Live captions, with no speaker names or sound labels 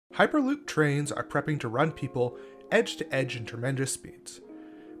Hyperloop trains are prepping to run people edge to edge in tremendous speeds,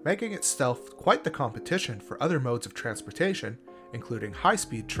 making itself quite the competition for other modes of transportation, including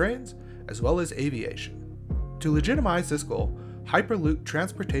high-speed trains as well as aviation. To legitimize this goal, Hyperloop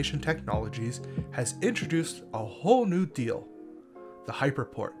Transportation Technologies has introduced a whole new deal, the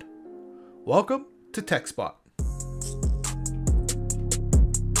HyperPort. Welcome to TechSpot.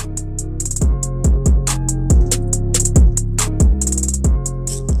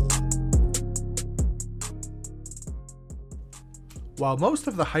 While most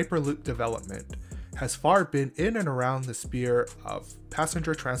of the Hyperloop development has far been in and around the sphere of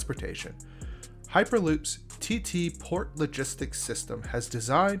passenger transportation, Hyperloop's TT port logistics system has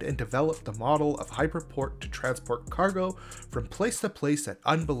designed and developed the model of HyperPort to transport cargo from place to place at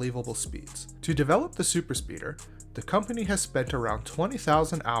unbelievable speeds. To develop the superspeeder, the company has spent around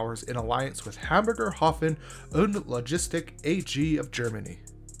 20,000 hours in alliance with Hamburger Hafen und Logistik AG of Germany.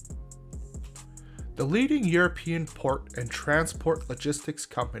 The leading European port and transport logistics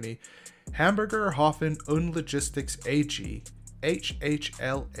company, Hamburger Hafen und Logistik AG,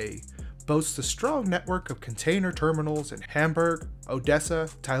 HHLA, boasts a strong network of container terminals in Hamburg, Odessa,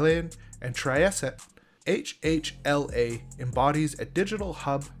 Tallinn, and Trieste. HHLA embodies a digital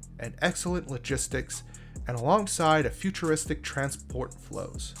hub and excellent logistics, and alongside a futuristic transport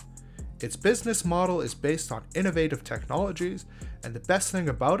flows. Its business model is based on innovative technologies, and the best thing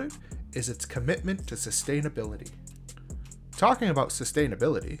about it is its commitment to sustainability. Talking about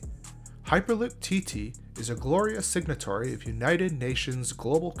sustainability, HyperLoopTT is a glorious signatory of United Nations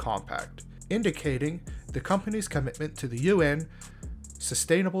Global Compact, indicating the company's commitment to the UN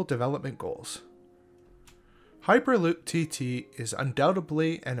Sustainable Development Goals. HyperLoopTT is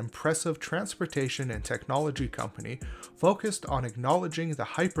undoubtedly an impressive transportation and technology company focused on acknowledging the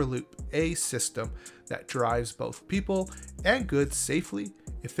Hyperloop A system that drives both people and goods safely,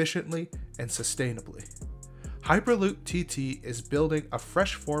 efficiently, and sustainably. HyperLoopTT is building a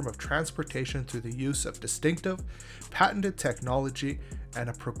fresh form of transportation through the use of distinctive, patented technology and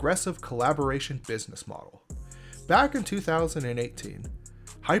a progressive collaboration business model. Back in 2018,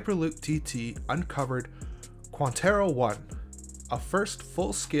 HyperLoopTT uncovered Quantero 1, a first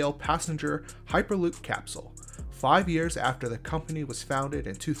full-scale passenger Hyperloop capsule, 5 years after the company was founded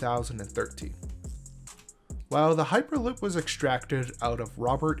in 2013. While the Hyperloop was extracted out of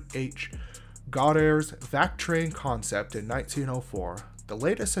Robert H. Goddard's vac train concept in 1904, the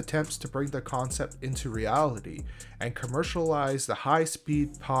latest attempts to bring the concept into reality and commercialize the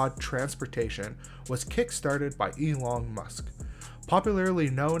high-speed pod transportation was kick-started by Elon Musk, popularly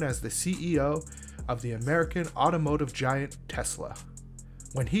known as the CEO of the American automotive giant Tesla,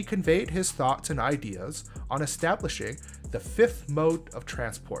 when he conveyed his thoughts and ideas on establishing the fifth mode of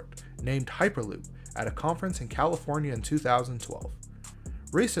transport, named Hyperloop, at a conference in California in 2012.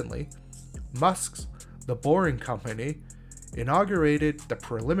 Recently, Musk's The Boring Company inaugurated the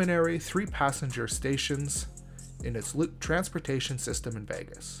preliminary 3-passenger stations in its loop transportation system in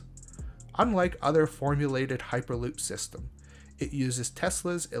Vegas. Unlike other formulated Hyperloop system, it uses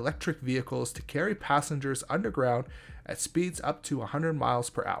Tesla's electric vehicles to carry passengers underground at speeds up to 100 miles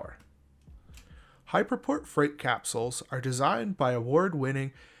per hour. HyperPort freight capsules are designed by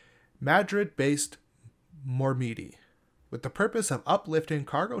award-winning Madrid-based Mormidi, with the purpose of uplifting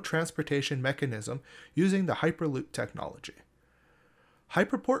cargo transportation mechanism using the Hyperloop technology.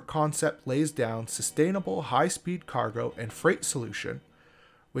 HyperPort concept lays down sustainable high-speed cargo and freight solution,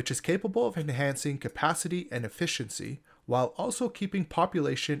 which is capable of enhancing capacity and efficiency while also keeping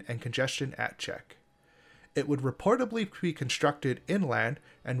population and congestion at check. It would reportedly be constructed inland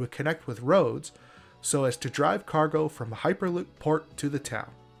and would connect with roads so as to drive cargo from a Hyperloop port to the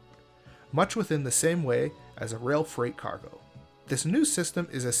town, much within the same way as a rail freight cargo. This new system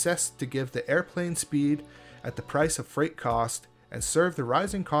is assessed to give the airplane speed at the price of freight cost and serve the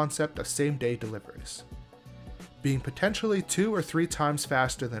rising concept of same-day deliveries, being potentially 2 or 3 times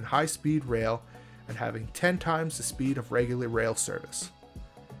faster than high-speed rail and having 10 times the speed of regular rail service.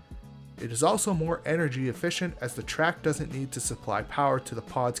 It is also more energy efficient as the track doesn't need to supply power to the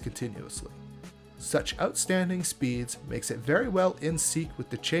pods continuously. Such outstanding speeds makes it very well in sync with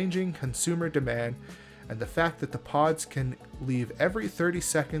the changing consumer demand, and the fact that the pods can leave every 30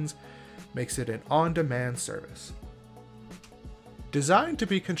 seconds makes it an on-demand service. Designed to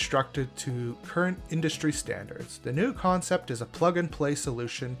be constructed to current industry standards, the new concept is a plug-and-play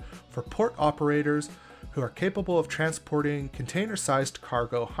solution for port operators who are capable of transporting container-sized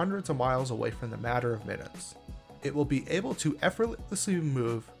cargo hundreds of miles away from the matter of minutes. It will be able to effortlessly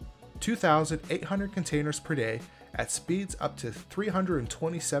move 2,800 containers per day at speeds up to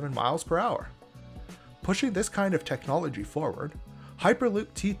 327 miles per hour. Pushing this kind of technology forward,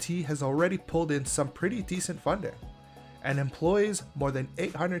 HyperLoopTT has already pulled in some pretty decent funding and employs more than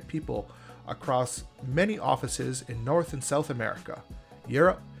 800 people across many offices in North and South America,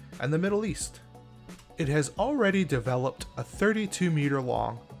 Europe, and the Middle East. It has already developed a 32-meter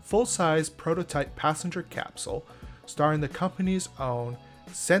long, full-size prototype passenger capsule starring the company's own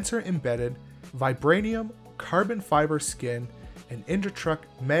sensor-embedded vibranium carbon fiber skin and Intertruck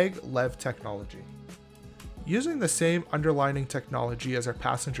maglev technology. Using the same underlying technology as our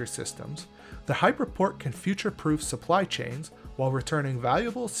passenger systems, the HyperPort can future-proof supply chains while returning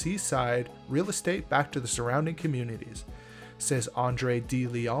valuable seaside real estate back to the surrounding communities, says Andre De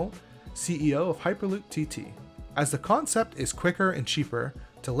Leon, CEO of HyperLoopTT. As the concept is quicker and cheaper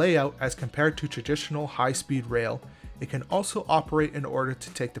to lay out as compared to traditional high-speed rail, it can also operate in order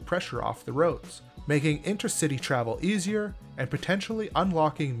to take the pressure off the roads, making intercity travel easier and potentially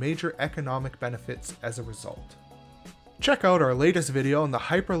unlocking major economic benefits as a result. Check out our latest video on the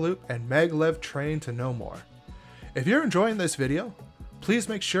Hyperloop and maglev train to know more. If you're enjoying this video, please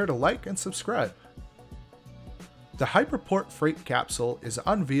make sure to like and subscribe. The HyperPort freight capsule is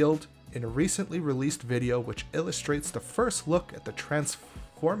unveiled in a recently released video which illustrates the first look at the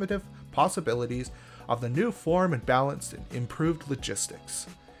transformative possibilities of the new form and balanced and improved logistics.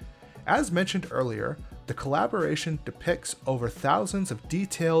 As mentioned earlier, the collaboration depicts over thousands of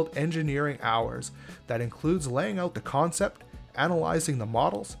detailed engineering hours that includes laying out the concept, analyzing the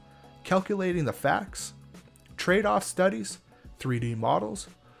models, calculating the facts, trade-off studies, 3D models,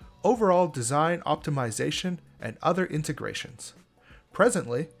 overall design optimization, and other integrations.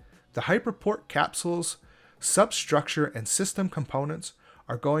 Presently, the HyperPort capsule's substructure and system components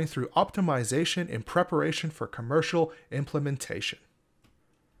are going through optimization in preparation for commercial implementation.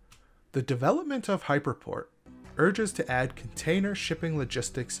 The development of HyperPort urges to add container shipping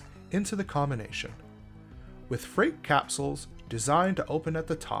logistics into the combination, with freight capsules designed to open at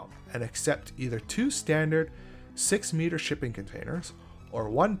the top and accept either two standard 6-meter shipping containers or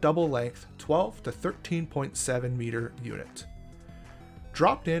one double-length 12 to 13.7 meter unit,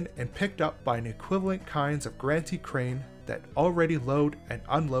 dropped in and picked up by an equivalent kinds of grantee crane that already load and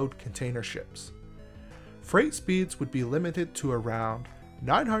unload container ships. Freight speeds would be limited to around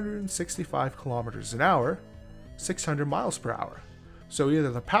 965 kilometers an hour, 600 miles per hour. So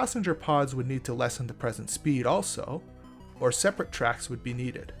either the passenger pods would need to lessen the present speed also, or separate tracks would be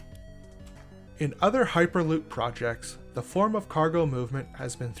needed. In other Hyperloop projects, the form of cargo movement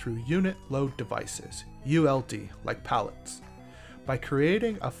has been through unit load devices, ULD, like pallets. By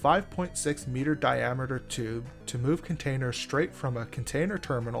creating a 5.6 meter diameter tube to move containers straight from a container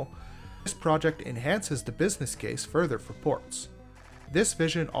terminal, this project enhances the business case further for ports. This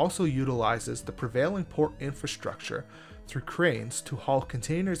vision also utilizes the prevailing port infrastructure through cranes to haul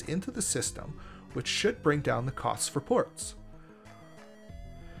containers into the system, which should bring down the costs for ports.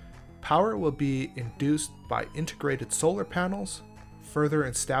 Power will be induced by integrated solar panels, further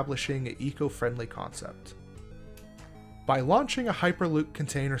establishing an eco-friendly concept. By launching a Hyperloop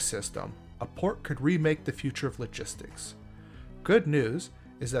container system, a port could remake the future of logistics. Good news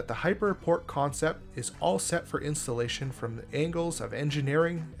is that the HyperPort concept is all set for installation from the angles of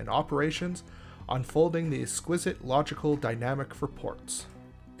engineering and operations, unfolding the exquisite logical dynamic for ports.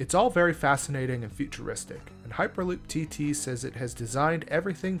 It's all very fascinating and futuristic, and HyperLoopTT says it has designed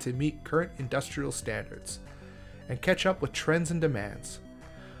everything to meet current industrial standards and catch up with trends and demands.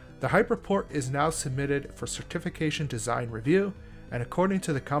 The HyperPort is now submitted for certification design review, and according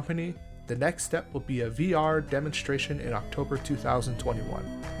to the company, the next step will be a VR demonstration in October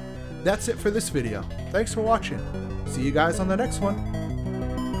 2021. That's it for this video. Thanks for watching. See you guys on the next one.